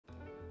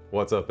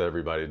What's up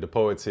everybody,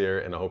 DePoets here,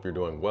 and I hope you're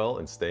doing well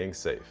and staying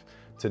safe.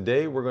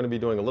 Today we're going to be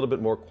doing a little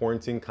bit more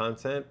quarantine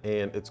content,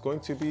 and it's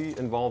going to be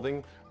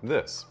involving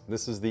this.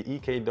 This is the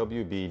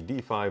EKWB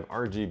D5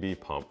 RGB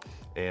pump,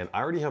 and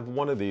I already have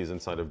one of these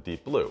inside of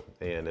Deep Blue,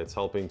 and it's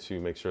helping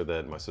to make sure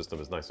that my system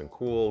is nice and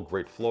cool,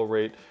 great flow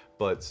rate.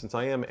 But since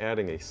I am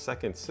adding a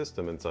second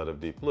system inside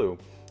of Deep Blue,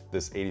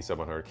 this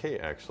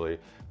 8700K actually,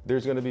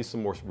 there's going to be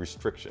some more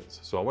restrictions.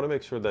 So I want to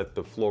make sure that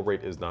the flow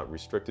rate is not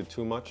restricted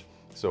too much.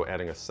 So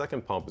adding a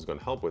second pump is going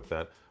to help with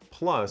that.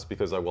 Plus,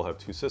 because I will have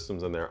two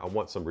systems in there, I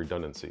want some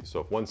redundancy.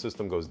 So if one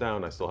system goes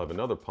down, I still have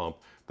another pump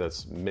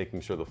that's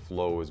making sure the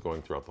flow is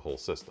going throughout the whole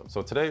system.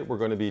 So today we're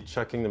going to be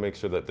checking to make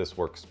sure that this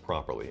works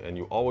properly. And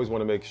you always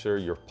want to make sure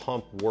your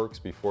pump works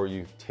before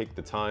you take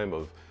the time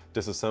of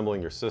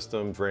disassembling your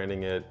system,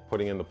 draining it,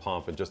 putting in the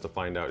pump, and just to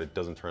find out it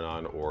doesn't turn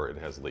on or it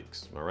has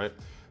leaks, all right?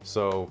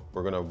 So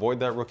we're going to avoid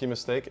that rookie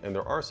mistake, and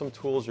there are some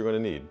tools you're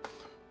going to need.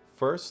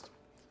 First,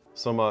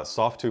 some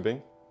soft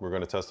tubing. We're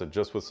going to test it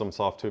just with some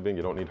soft tubing.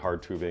 You don't need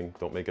hard tubing.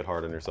 Don't make it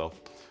hard on yourself.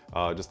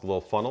 Just a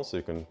little funnel so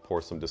you can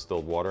pour some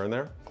distilled water in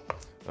there.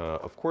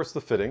 Of course,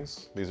 the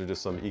fittings. These are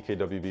just some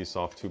EKWB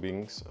soft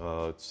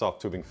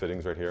tubing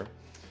fittings right here.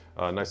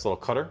 Nice little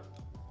cutter.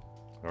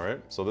 All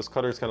right, so this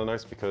cutter is kind of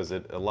nice because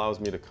it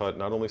allows me to cut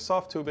not only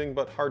soft tubing,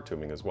 but hard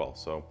tubing as well.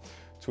 So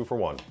 2 for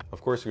 1.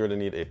 Of course, you're going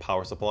to need a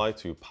power supply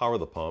to power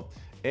the pump,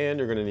 and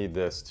you're going to need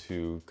this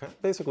to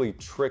basically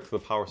trick the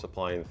power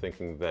supply in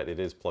thinking that it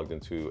is plugged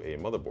into a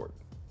motherboard.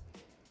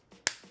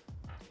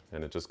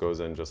 And it just goes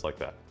in just like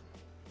that.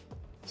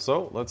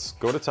 So let's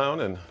go to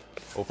town and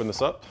open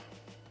this up.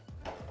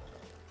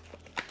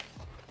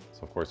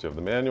 So of course you have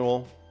the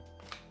manual,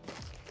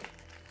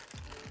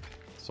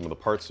 some of the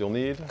parts you'll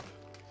need.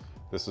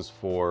 This is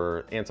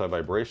for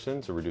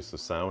anti-vibration to reduce the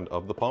sound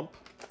of the pump.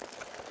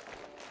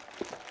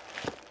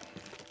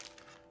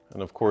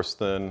 And of course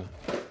then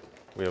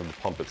we have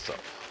the pump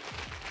itself.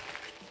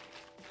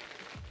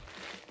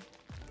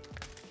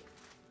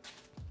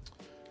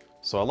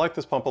 So I like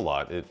this pump a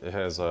lot. It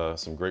has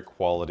some great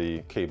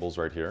quality cables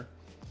right here.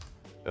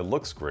 It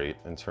looks great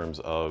in terms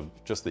of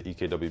just the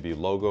EKWB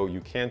logo.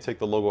 You can take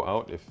the logo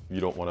out if you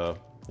don't want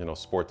to,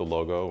 sport the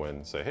logo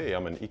and say, hey,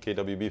 I'm an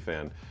EKWB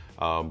fan.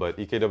 But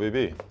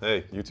EKWB,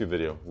 hey, YouTube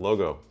video,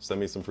 logo, send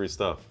me some free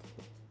stuff.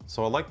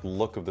 So I like the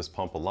look of this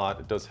pump a lot.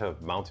 It does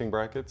have mounting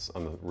brackets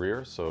on the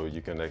rear, so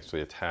you can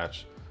actually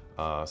attach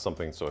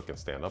something so it can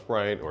stand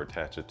upright, or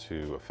attach it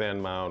to a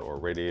fan mount or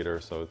radiator.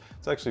 So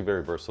it's actually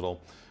very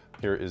versatile.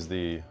 Here is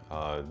the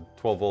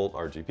 12 volt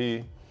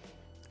RGB.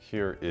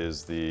 Here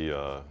is the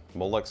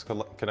Molex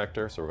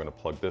connector. So we're going to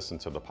plug this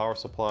into the power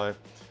supply.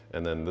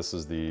 And then this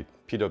is the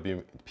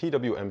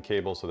PWM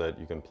cable so that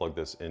you can plug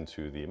this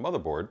into the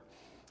motherboard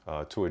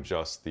to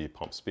adjust the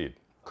pump speed.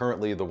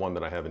 Currently, the one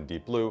that I have in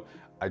Deep Blue,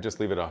 I just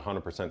leave it at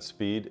 100%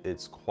 speed.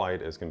 It's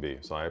quiet as can be,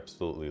 so I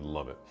absolutely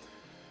love it.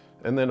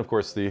 And then of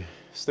course the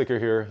sticker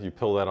here, you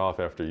peel that off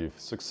after you've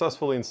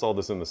successfully installed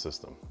this in the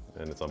system,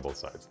 and it's on both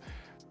sides.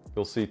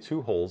 You'll see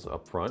 2 holes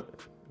up front.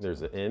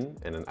 There's an in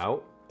and an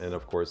out, and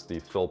of course the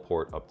fill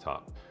port up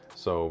top.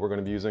 So we're going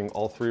to be using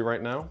all 3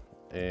 right now,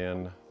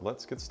 and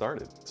let's get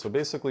started. So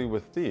basically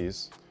with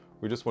these,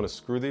 we just want to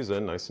screw these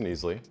in nice and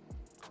easily,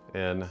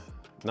 and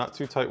not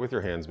too tight with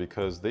your hands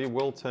because they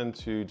will tend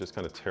to just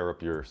kind of tear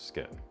up your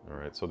skin. All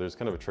right, so there's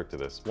kind of a trick to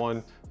this.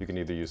 One, you can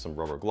either use some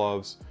rubber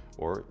gloves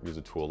or use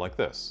a tool like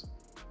this.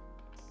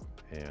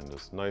 And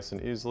just nice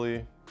and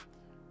easily,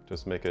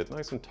 just make it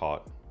nice and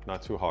taut,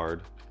 not too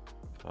hard.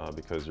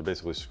 Because you're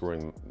basically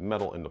screwing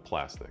metal into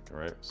plastic, all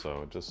right?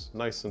 So just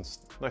nice and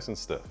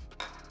stiff.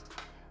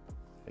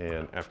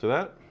 And after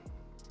that,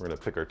 we're gonna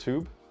pick our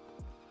tube,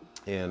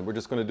 and we're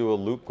just gonna do a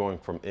loop going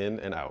from in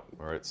and out,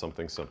 all right?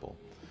 Something simple.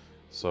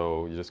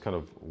 So you just kind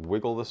of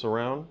wiggle this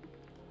around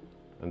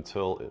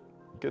until it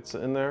gets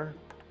in there,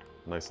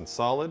 nice and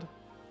solid.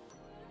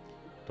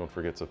 Don't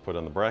forget to put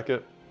on the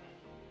bracket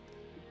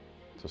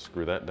to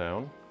screw that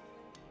down.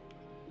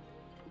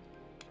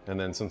 And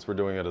then since we're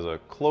doing it as a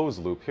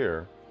closed loop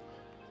here,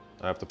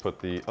 I have to put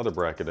the other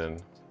bracket in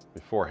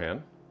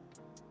beforehand.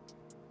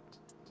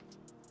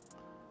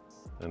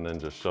 And then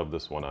just shove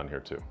this one on here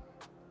too.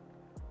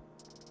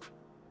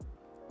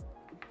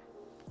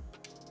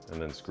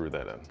 And then screw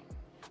that in.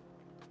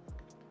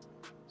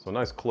 So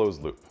nice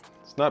closed loop.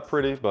 It's not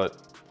pretty, but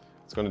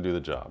it's going to do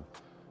the job.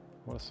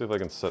 I want to see if I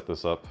can set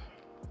this up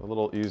a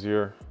little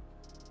easier.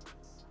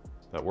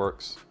 That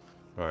works.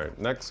 All right,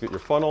 next get your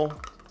funnel.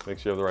 Make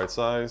sure you have the right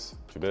size.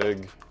 Too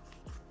big.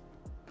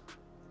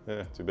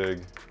 Too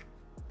big.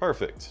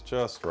 Perfect,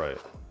 just right.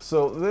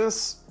 So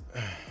this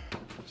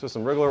is just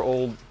some regular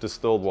old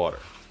distilled water,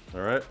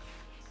 all right?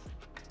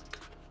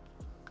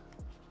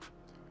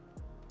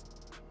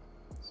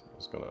 So I'm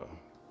just gonna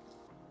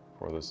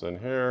pour this in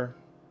here.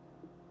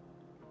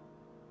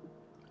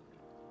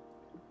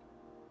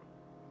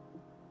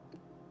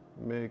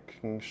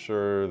 Making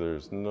sure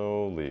there's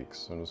no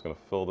leaks. So I'm just gonna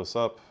fill this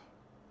up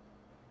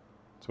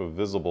to a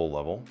visible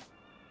level.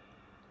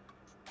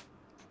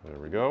 There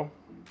we go.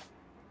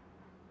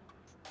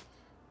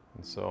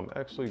 And so I'm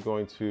actually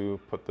going to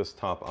put this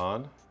top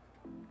on,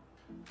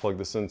 plug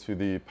this into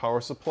the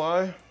power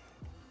supply.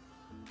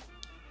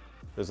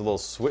 There's a little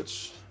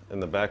switch in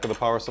the back of the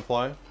power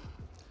supply.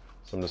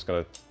 So I'm just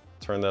going to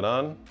turn that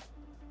on.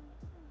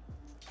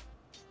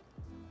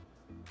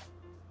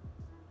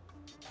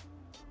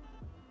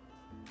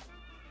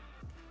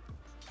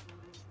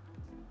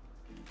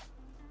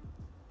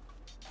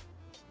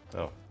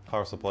 Oh,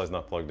 power supply is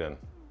not plugged in.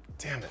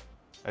 Damn it.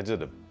 I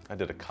did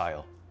a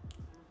Kyle.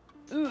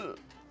 Ugh.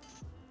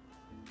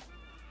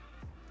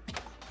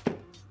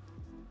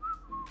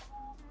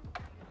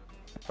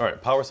 All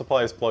right, power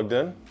supply is plugged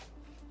in.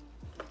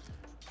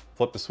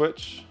 Flip the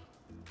switch.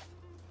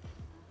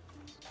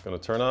 It's gonna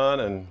turn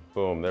on and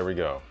boom, there we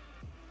go.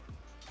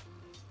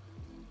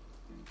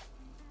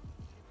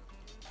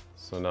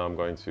 So now I'm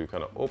going to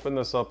kind of open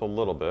this up a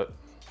little bit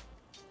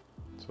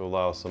to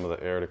allow some of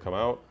the air to come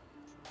out.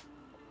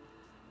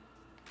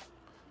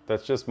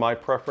 That's just my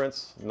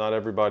preference. Not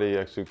everybody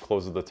actually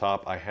closes the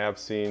top. I have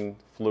seen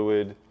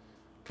fluid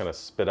kind of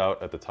spit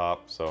out at the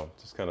top, so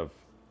just kind of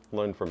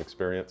learn from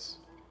experience.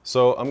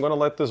 So I'm gonna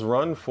let this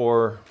run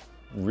for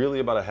really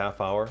about a half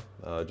hour,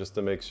 just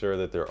to make sure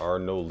that there are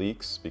no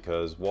leaks,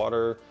 because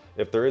water,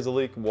 if there is a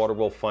leak, water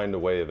will find a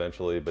way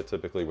eventually, but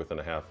typically within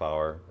a half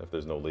hour, if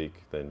there's no leak,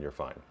 then you're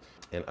fine.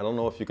 And I don't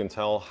know if you can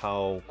tell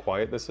how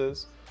quiet this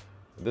is.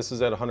 This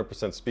is at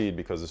 100% speed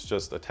because it's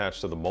just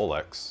attached to the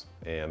Molex,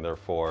 and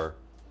therefore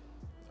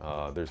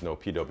there's no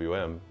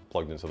PWM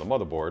plugged into the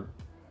motherboard.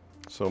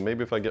 So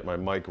maybe if I get my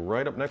mic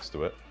right up next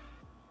to it,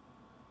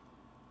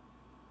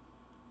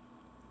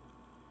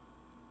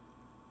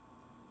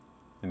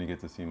 and you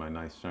get to see my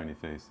nice shiny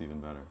face even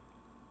better.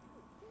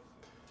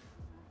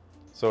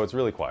 So it's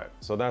really quiet.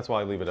 So that's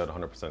why I leave it at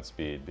 100%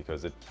 speed,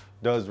 because it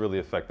does really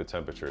affect the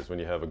temperatures. When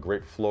you have a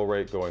great flow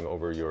rate going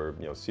over your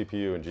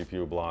CPU and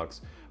GPU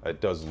blocks, it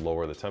does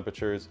lower the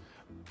temperatures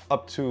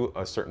up to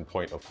a certain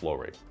point of flow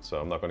rate. So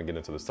I'm not going to get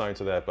into the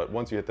science of that, but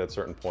once you hit that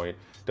certain point,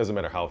 doesn't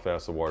matter how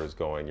fast the water is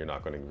going, you're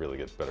not going to really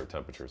get better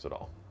temperatures at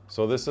all.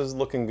 So this is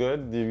looking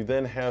good. You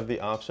then have the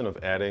option of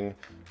adding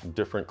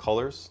different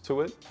colors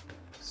to it.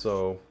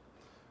 So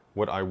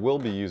what I will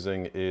be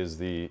using is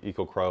the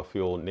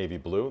EcoCryofuel Navy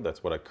Blue.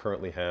 That's what I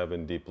currently have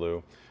in Deep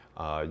Blue.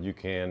 You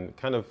can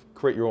kind of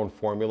create your own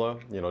formula,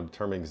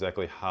 determine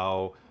exactly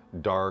how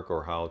dark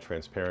or how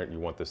transparent you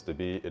want this to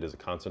be. It is a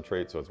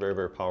concentrate, so it's very,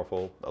 very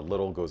powerful. A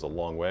little goes a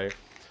long way.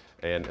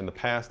 And in the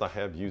past, I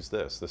have used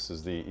this. This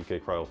is the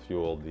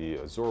EK-Cryofuel, the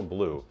Azure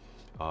Blue.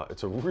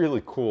 It's a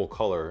really cool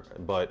color,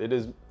 but it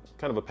is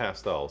kind of a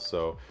pastel,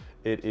 so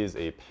it is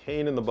a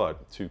pain in the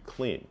butt to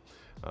clean.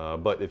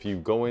 But if you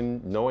go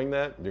in knowing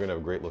that, you're gonna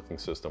have a great looking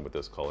system with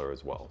this color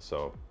as well.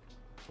 So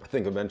I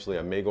think eventually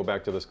I may go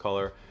back to this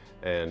color,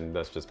 and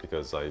that's just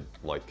because I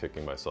like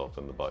kicking myself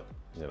in the butt,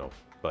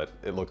 but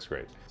it looks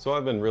great. So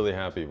I've been really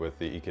happy with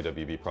the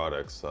EKWB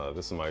products.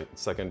 This is my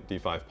second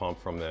D5 pump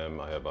from them.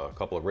 I have a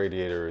couple of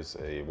radiators,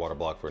 a water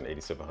block for an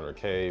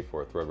 8700K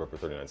for a Threadripper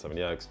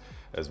 3970X,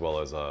 as well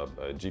as a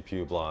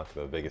GPU block,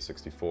 the VEGA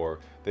 64.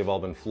 They've all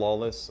been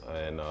flawless,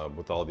 and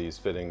with all these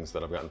fittings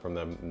that I've gotten from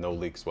them, no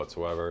leaks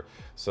whatsoever.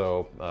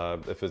 So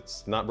if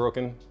it's not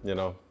broken,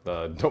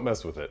 don't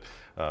mess with it.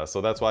 So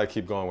that's why I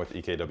keep going with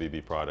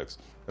EKWB products.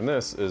 And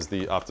this is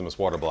the Optimus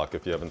water block,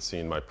 if you haven't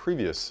seen my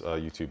previous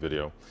YouTube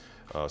video.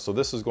 So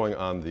this is going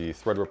on the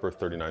Threadripper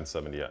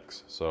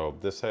 3970X. So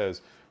this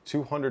has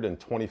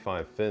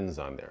 225 fins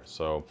on there.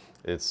 So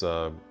it's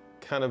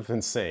kind of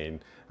insane,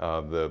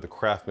 the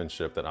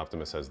craftsmanship that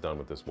Optimus has done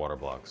with this water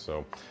block.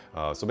 So,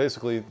 so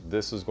basically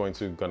this is going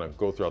to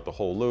go throughout the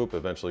whole loop,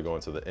 eventually go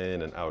into the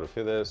in and out of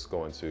this,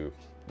 go into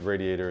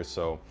radiators.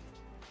 So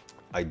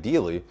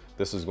ideally,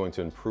 this is going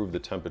to improve the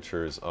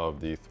temperatures of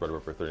the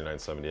Threadripper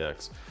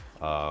 3970X.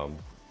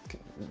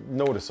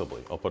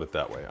 Noticeably, I'll put it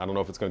that way. I don't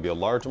know if it's going to be a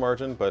large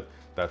margin, but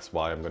that's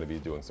why I'm going to be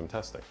doing some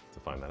testing to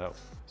find that out.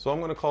 So I'm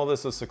going to call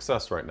this a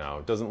success right now.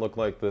 It doesn't look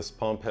like this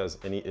pump has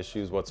any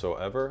issues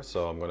whatsoever,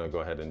 so I'm going to go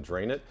ahead and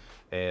drain it.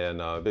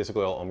 And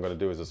basically all I'm going to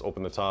do is just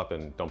open the top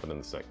and dump it in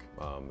the sink.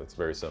 It's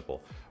very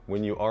simple.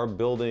 When you are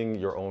building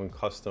your own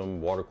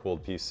custom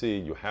water-cooled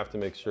PC, you have to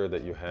make sure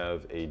that you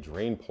have a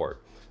drain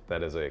port.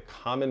 That is a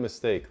common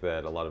mistake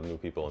that a lot of new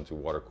people into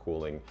water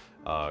cooling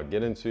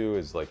get into,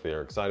 is like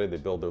they're excited, they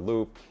build their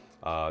loop,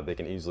 they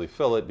can easily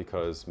fill it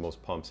because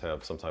most pumps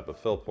have some type of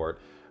fill port,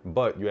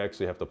 but you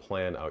actually have to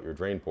plan out your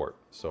drain port.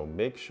 So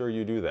make sure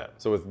you do that.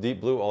 So with Deep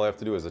Blue, all I have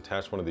to do is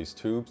attach one of these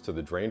tubes to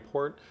the drain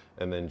port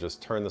and then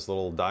just turn this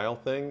little dial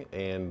thing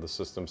and the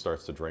system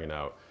starts to drain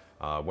out.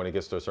 When it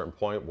gets to a certain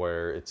point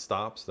where it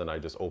stops, then I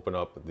just open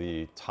up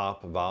the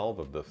top valve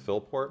of the fill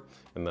port,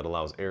 and that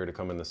allows air to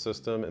come in the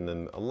system, and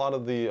then a lot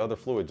of the other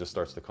fluid just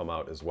starts to come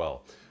out as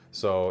well.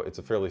 So it's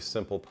a fairly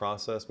simple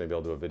process. Maybe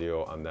I'll do a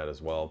video on that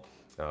as well.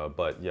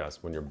 But yes,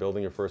 when you're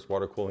building your first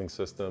water cooling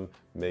system,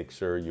 make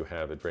sure you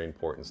have a drain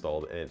port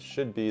installed, and it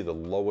should be the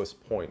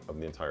lowest point of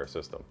the entire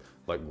system.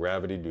 Let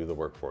gravity do the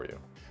work for you.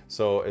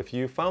 So if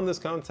you found this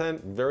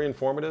content very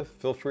informative,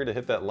 feel free to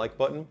hit that like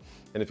button.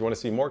 And if you want to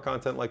see more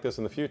content like this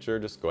in the future,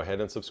 just go ahead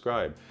and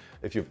subscribe.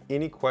 If you have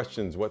any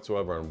questions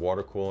whatsoever on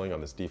water cooling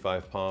on this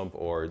D5 pump,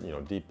 or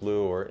Deep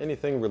Blue, or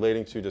anything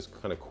relating to just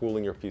kind of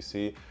cooling your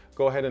PC,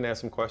 go ahead and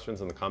ask some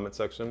questions in the comment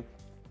section.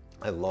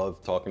 I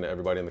love talking to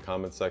everybody in the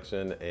comments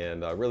section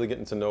and really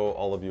getting to know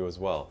all of you as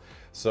well.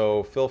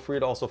 So feel free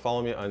to also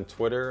follow me on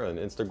Twitter and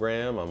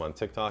Instagram. I'm on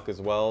TikTok as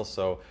well.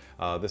 So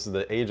this is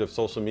the age of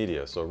social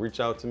media. So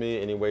reach out to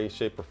me any way,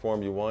 shape, or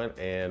form you want,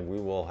 and we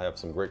will have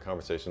some great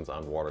conversations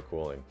on water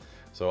cooling.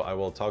 So I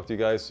will talk to you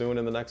guys soon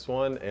in the next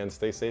one, and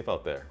stay safe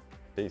out there.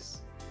 Peace.